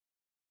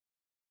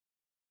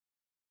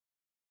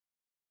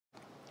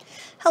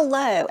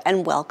Hello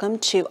and welcome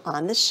to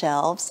On the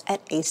Shelves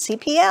at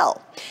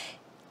ACPL.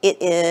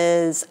 It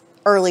is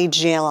early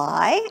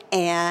July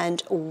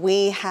and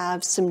we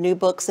have some new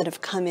books that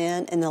have come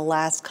in the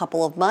last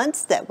couple of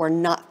months that were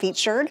not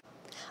featured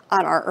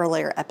on our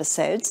earlier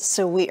episodes.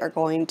 So we are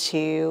going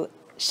to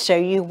show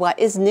you what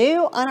is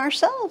new on our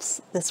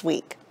shelves this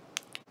week.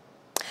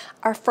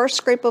 Our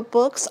first group of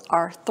books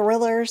are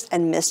thrillers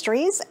and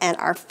mysteries, and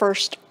our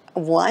first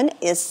one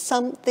is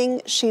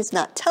Something She's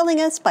Not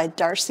Telling Us by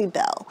Darcey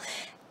Bell.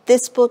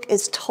 This book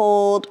is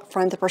told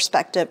from the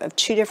perspective of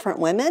two different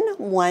women.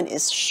 One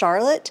is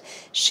Charlotte.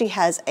 She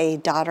has a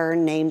daughter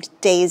named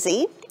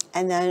Daisy,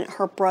 and then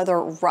her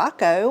brother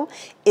Rocco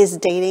is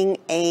dating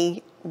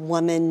a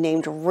woman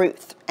named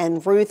Ruth,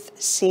 and Ruth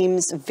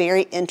seems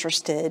very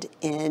interested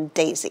in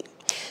Daisy.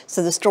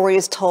 So the story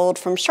is told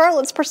from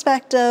Charlotte's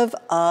perspective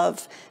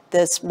of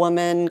this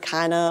woman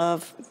kind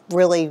of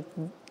really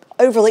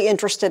overly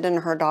interested in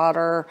her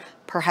daughter,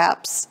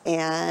 perhaps,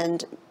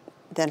 and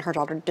then her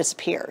daughter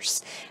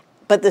disappears.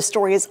 But the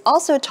story is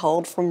also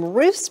told from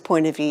Ruth's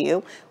point of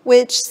view,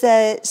 which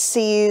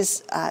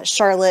sees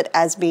Charlotte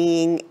as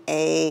being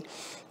a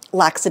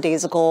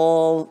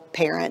lackadaisical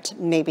parent,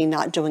 maybe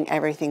not doing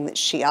everything that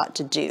she ought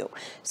to do.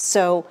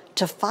 So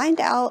to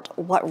find out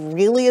what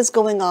really is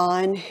going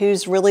on,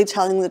 who's really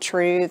telling the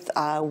truth,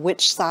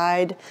 which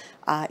side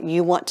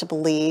you want to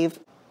believe,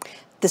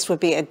 this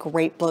would be a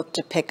great book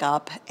to pick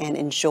up and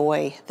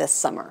enjoy this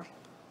summer.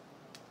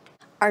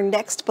 Our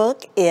next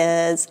book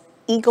is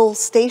Eagle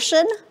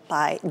Station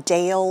by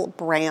Dale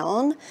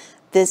Brown.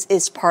 This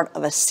is part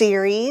of a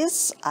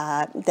series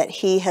that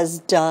he has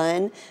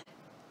done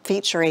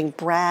featuring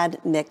Brad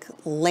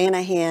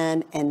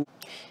McLanahan and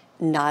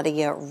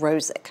Nadia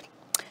Rosick.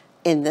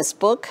 In this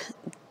book,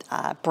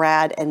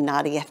 Brad and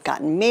Nadia have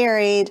gotten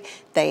married.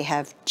 They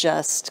have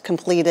just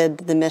completed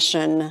the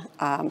mission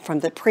from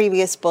the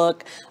previous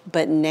book,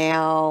 but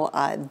now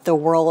the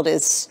world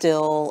is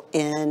still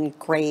in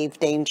grave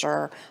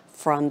danger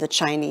from the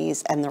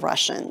Chinese and the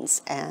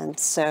Russians. And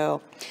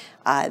so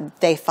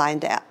they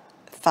find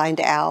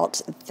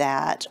out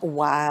that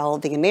while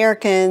the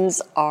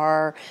Americans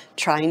are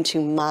trying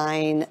to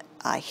mine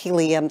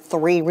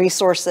helium-3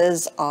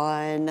 resources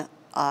on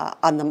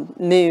the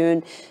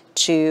moon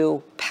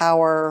to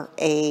power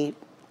a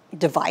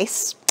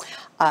device,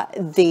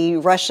 the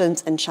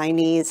Russians and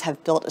Chinese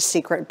have built a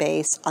secret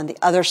base on the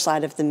other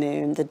side of the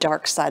moon, the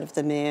dark side of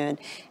the moon,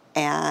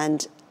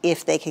 and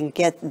if they can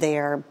get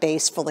their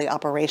base fully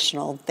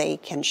operational, they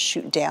can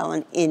shoot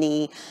down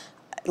any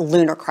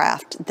lunar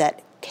craft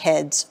that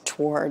heads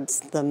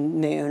towards the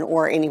moon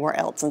or anywhere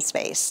else in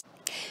space.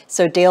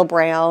 So Dale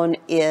Brown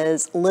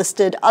is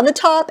listed on the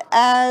top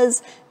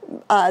as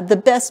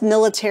the best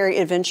military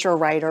adventure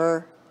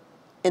writer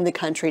in the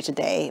country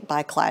today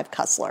by Clive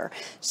Cussler.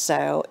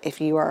 So if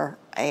you are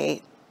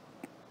a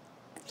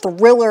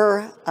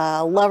thriller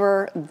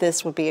lover,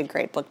 this would be a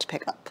great book to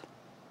pick up.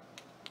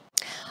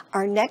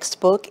 Our next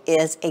book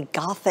is a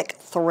gothic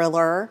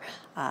thriller,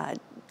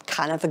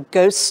 kind of a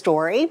ghost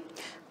story.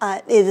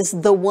 It is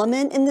The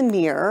Woman in the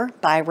Mirror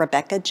by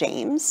Rebecca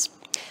James.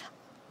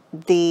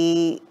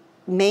 The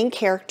main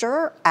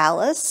character,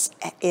 Alice,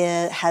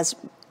 has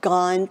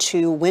gone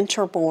to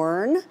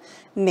Winterbourne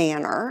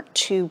Manor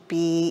to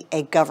be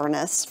a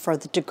governess for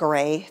the de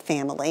Grey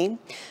family.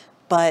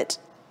 But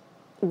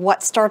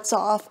what starts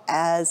off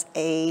as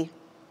a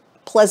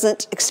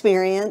pleasant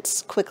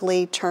experience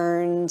quickly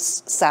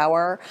turns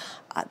sour.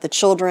 The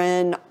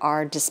children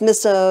are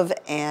dismissive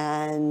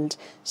and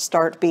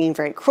start being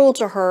very cruel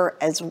to her,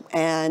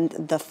 and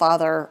the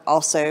father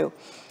also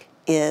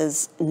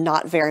is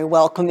not very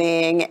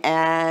welcoming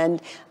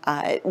and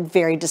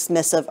very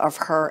dismissive of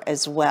her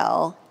as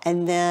well.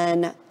 And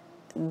then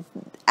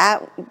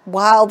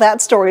while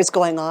that story is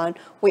going on,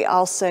 we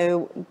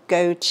also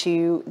go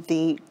to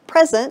the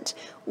present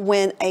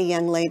when a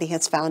young lady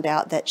has found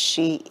out that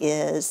she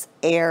is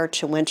heir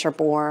to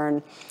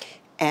Winterbourne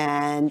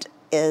and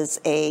is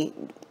a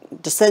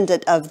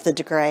descendant of the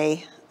de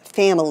Grey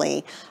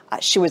family.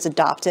 She was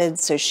adopted,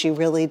 so she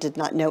really did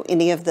not know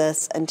any of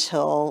this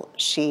until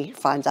she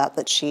finds out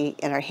that she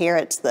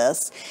inherits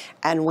this.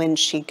 And when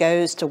she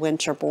goes to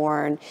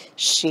Winterbourne,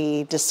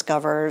 she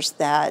discovers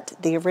that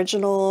the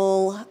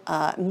original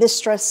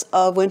mistress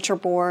of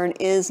Winterbourne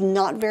is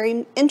not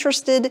very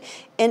interested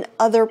in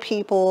other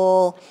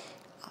people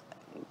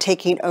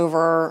taking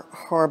over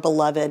her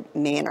beloved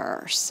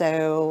manor.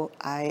 So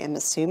I am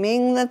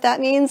assuming that that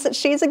means that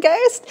she's a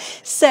ghost.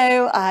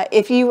 So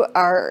if you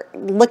are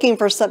looking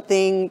for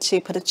something to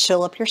put a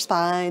chill up your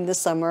spine this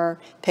summer,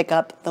 pick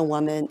up The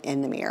Woman in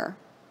the Mirror.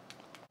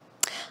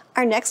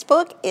 Our next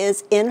book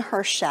is In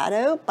Her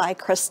Shadow by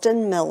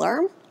Kristin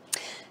Miller.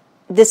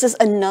 This is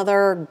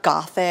another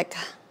gothic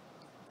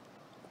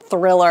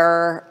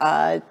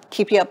thriller,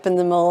 keep you up in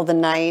the middle of the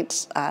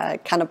night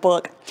kind of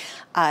book.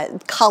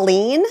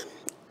 Colleen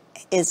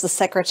is the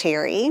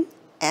secretary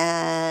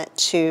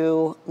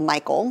to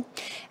Michael,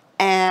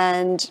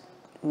 and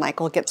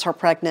Michael gets her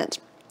pregnant.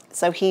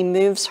 So he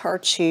moves her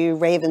to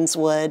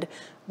Ravenswood,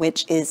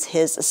 which is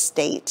his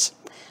estate.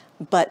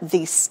 but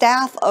the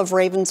staff of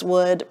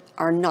Ravenswood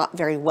are not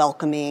very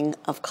welcoming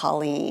of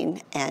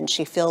Colleen, and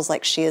she feels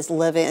like she is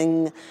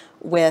living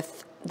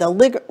with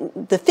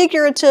the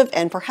figurative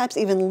and perhaps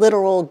even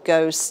literal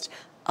ghost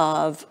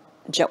of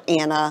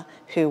Joanna,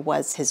 who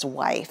was his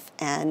wife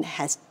and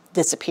has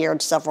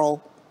disappeared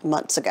several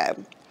months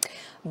ago.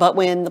 But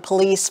when the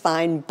police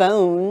find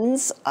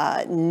bones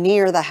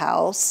near the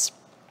house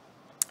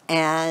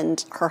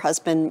and her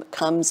husband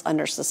comes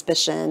under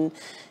suspicion,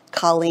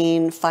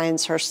 Colleen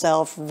finds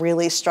herself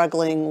really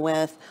struggling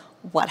with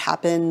what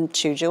happened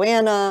to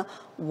Joanna,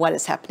 what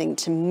is happening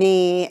to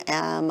me,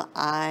 am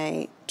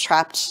I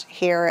trapped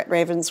here at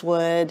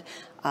Ravenswood?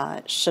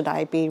 Should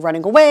I be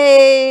running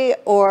away,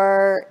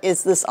 or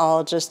is this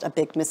all just a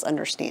big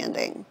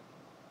misunderstanding?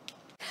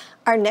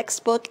 Our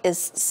next book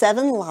is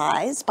 7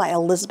 Lies by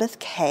Elizabeth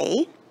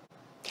Kay.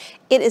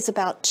 It is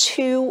about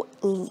 2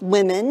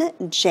 women,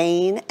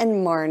 Jane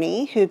and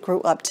Marnie, who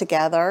grew up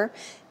together,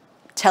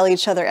 tell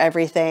each other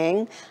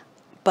everything.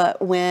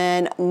 But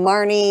when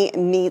Marnie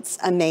meets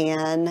a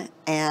man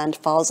and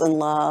falls in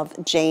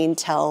love, Jane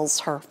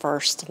tells her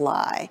first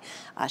lie.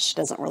 She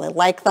doesn't really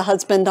like the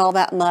husband all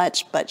that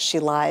much, but she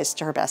lies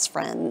to her best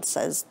friend and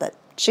says that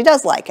she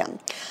does like him.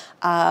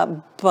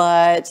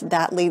 But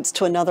that leads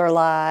to another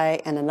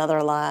lie,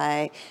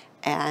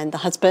 and the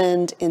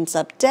husband ends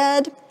up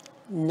dead,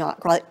 not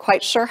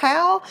quite sure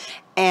how,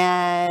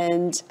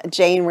 and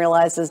Jane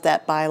realizes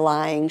that by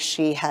lying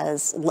she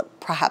has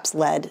perhaps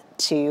led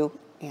to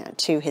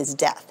his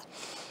death.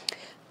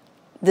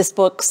 This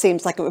book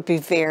seems like it would be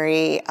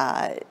very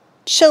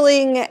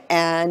chilling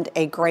and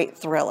a great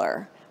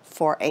thriller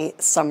for a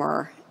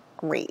summer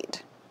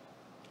read.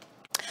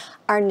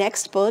 Our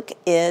next book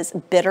is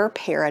Bitter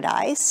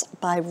Paradise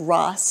by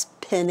Ross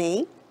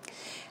Pennie.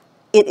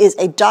 It is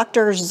a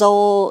Dr.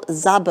 Zoll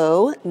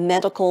Szabo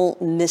medical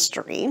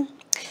mystery.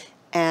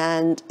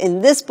 And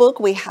in this book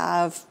we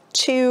have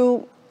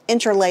 2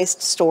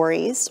 interlaced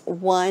stories.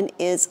 One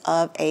is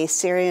of a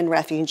Syrian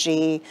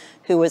refugee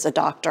who was a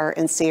doctor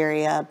in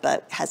Syria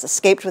but has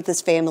escaped with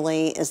his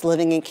family, is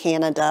living in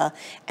Canada,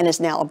 and is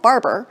now a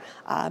barber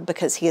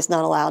because he is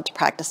not allowed to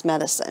practice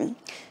medicine.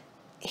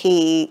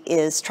 He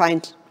is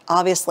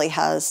obviously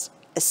has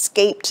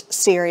escaped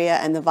Syria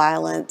and the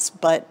violence,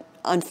 but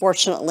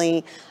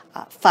unfortunately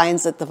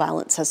finds that the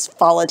violence has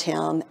followed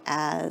him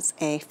as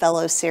a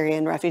fellow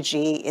Syrian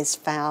refugee is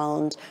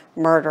found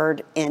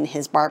murdered in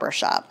his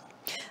barbershop.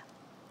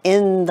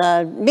 In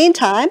the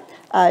meantime,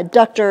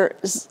 Dr.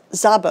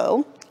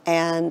 Szabo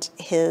and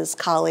his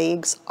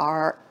colleagues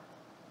are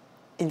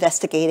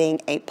investigating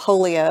a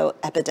polio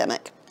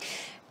epidemic.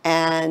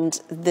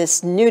 And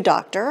this new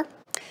doctor,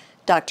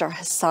 Dr.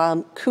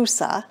 Hassam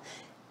Kusa,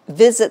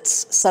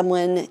 visits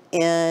someone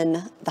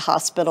in the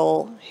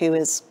hospital who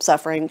is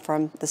suffering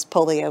from this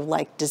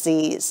polio-like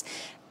disease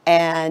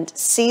and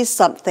sees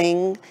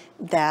something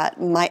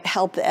that might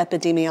help the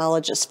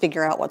epidemiologist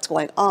figure out what's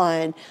going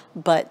on,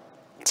 but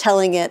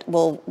telling it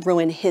will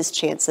ruin his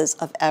chances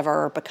of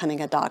ever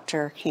becoming a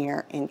doctor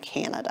here in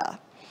Canada.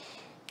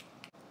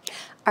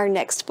 Our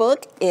next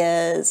book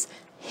is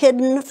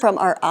Hidden from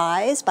Our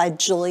Eyes by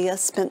Julia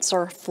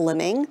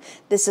Spencer-Fleming.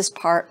 This is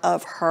part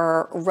of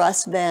her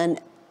Russ Van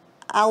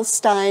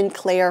Alstyne,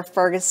 Claire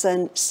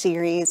Ferguson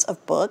series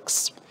of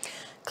books.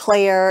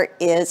 Claire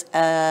is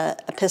an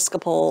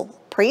Episcopal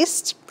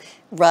priest.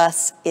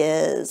 Russ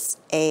is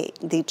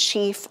the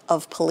chief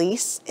of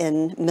police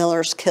in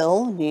Miller's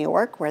Kill, New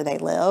York, where they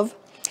live.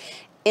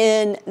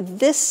 In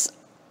this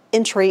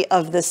entry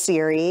of the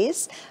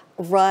series,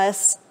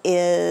 Russ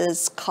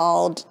is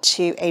called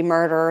to a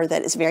murder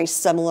that is very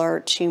similar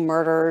to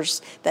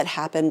murders that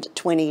happened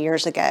 20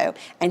 years ago,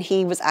 and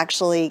he was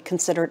actually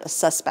considered a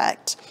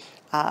suspect.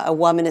 A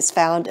woman is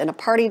found in a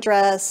party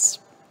dress,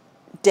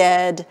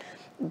 dead,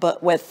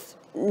 but with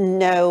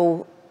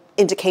no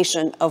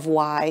indication of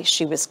why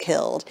she was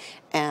killed.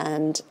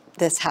 And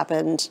this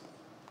happened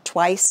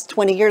twice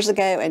 20 years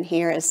ago, and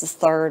here is the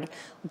 3rd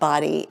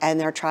body, and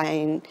they're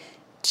trying,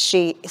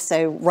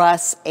 so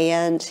Russ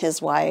and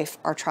his wife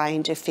are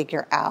trying to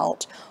figure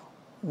out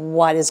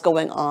what is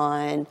going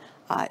on,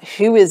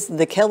 who is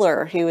the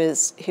killer, who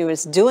is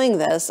doing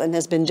this and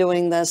has been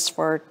doing this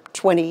for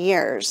 20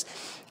 years,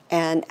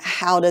 and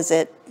how does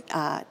it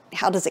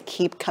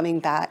keep coming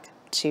back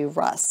to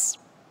Russ.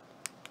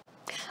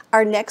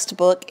 Our next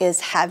book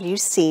is Have You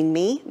Seen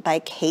Me by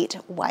Kate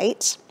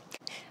White.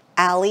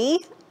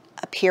 Allie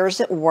appears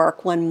at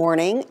work one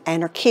morning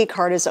and her key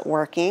card isn't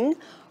working.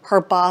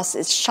 Her boss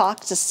is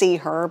shocked to see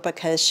her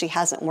because she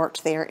hasn't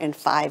worked there in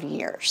 5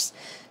 years.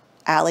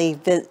 Allie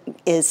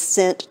is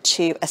sent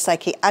to a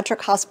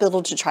psychiatric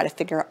hospital to try to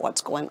figure out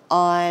what's going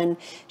on.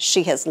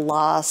 She has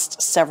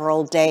lost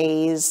several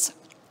days,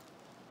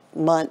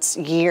 months,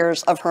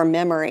 years of her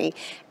memory,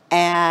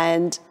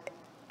 and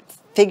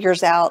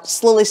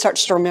slowly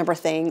starts to remember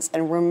things,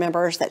 and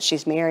remembers that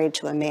she's married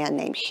to a man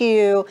named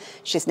Hugh.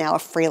 She's now a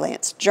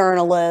freelance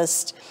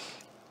journalist,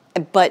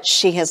 but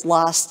she has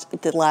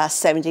lost the last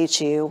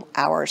 72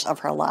 hours of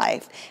her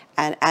life.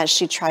 And as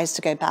she tries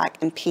to go back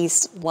and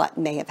piece what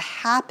may have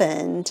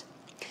happened,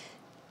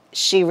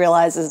 she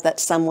realizes that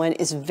someone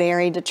is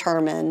very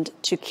determined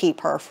to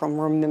keep her from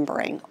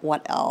remembering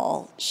what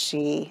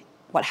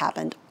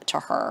happened to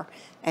her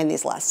in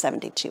these last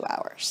 72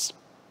 hours.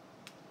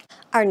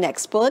 Our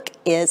next book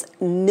is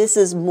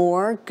Mrs.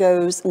 Mohr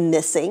Goes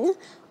Missing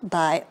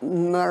by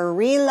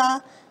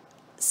Maryla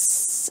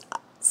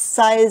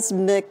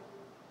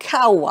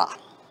Szymiczkowa.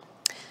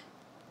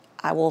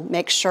 I will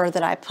make sure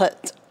that I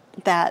put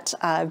that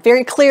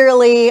very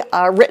clearly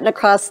written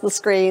across the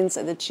screen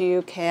so that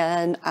you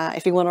can,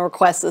 if you want to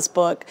request this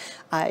book,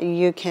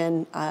 you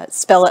can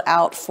spell it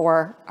out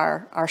for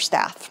our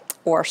staff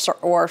or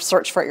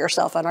search for it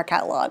yourself on our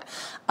catalog.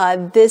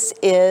 This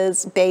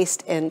is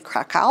based in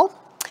Krakow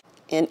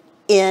in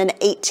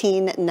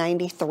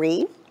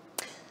 1893.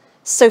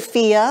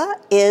 Sophia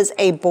is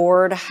a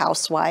bored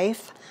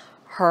housewife.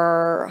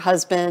 Her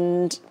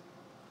husband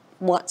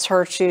wants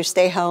her to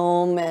stay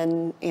home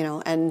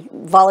and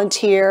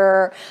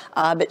volunteer,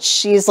 but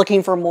she's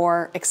looking for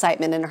more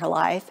excitement in her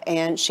life,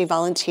 and she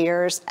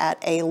volunteers at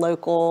a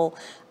local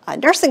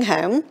nursing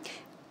home.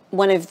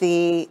 One of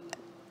the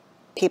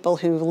people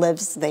who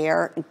lives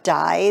there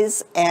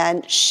dies,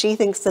 and she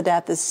thinks the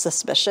death is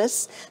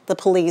suspicious. The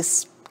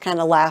police kind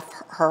of laugh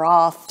her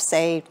off,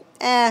 say,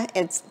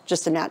 it's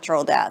just a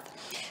natural death.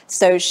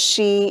 So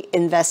she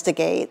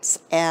investigates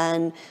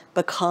and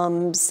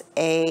becomes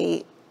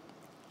a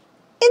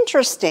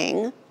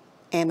interesting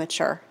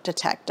amateur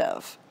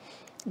detective.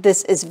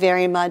 This is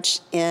very much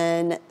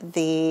in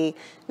the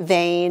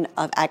vein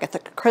of Agatha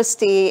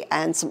Christie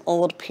and some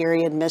old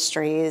period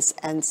mysteries.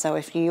 And so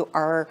if you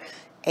are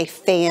a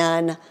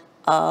fan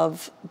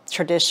of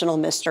traditional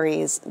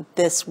mysteries,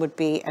 this would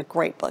be a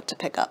great book to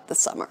pick up this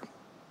summer.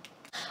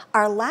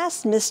 Our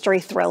last mystery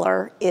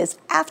thriller is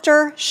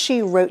After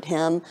She Wrote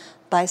Him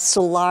by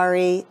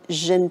Sulari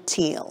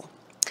Gentill.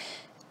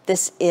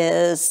 This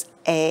is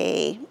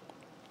a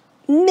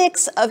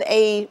mix of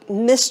a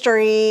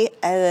mystery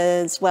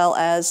as well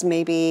as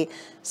maybe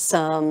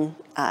some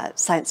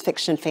science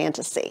fiction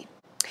fantasy.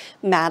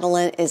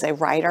 Madeline is a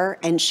writer,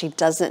 and she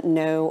doesn't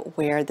know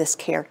where this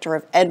character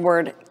of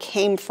Edward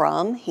came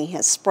from. He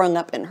has sprung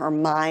up in her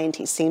mind.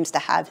 He seems to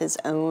have his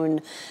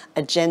own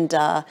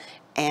agenda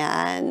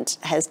and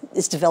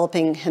is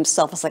developing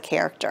himself as a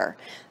character.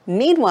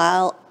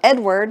 Meanwhile,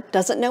 Edward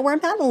doesn't know where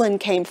Madeline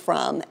came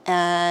from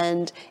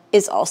and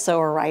is also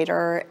a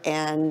writer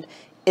and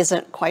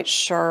isn't quite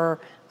sure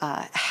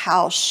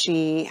how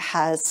she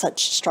has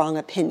such strong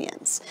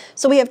opinions.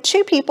 So we have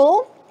two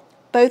people,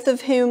 both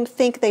of whom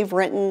think they've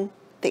written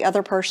the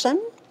other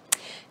person,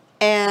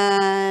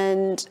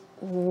 and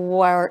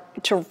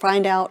to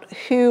find out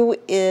who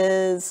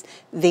is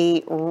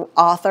the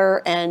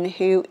author and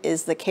who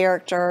is the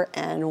character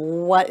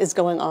and what is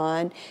going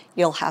on,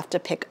 you'll have to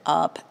pick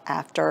up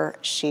After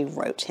She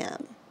Wrote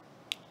Him.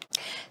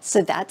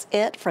 So that's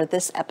it for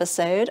this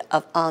episode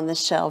of On the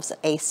Shelves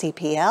at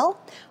ACPL.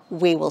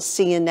 We will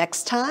see you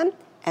next time.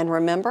 And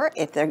remember,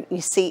 if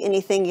you see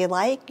anything you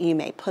like, you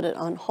may put it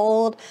on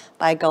hold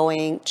by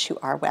going to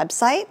our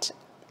website,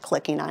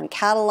 clicking on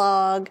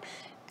catalog,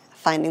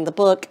 finding the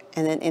book,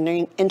 and then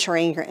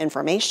entering your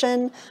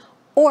information.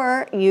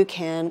 Or you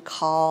can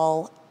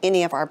call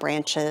any of our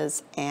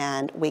branches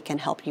and we can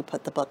help you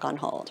put the book on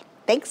hold.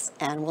 Thanks,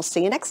 and we'll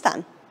see you next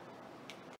time.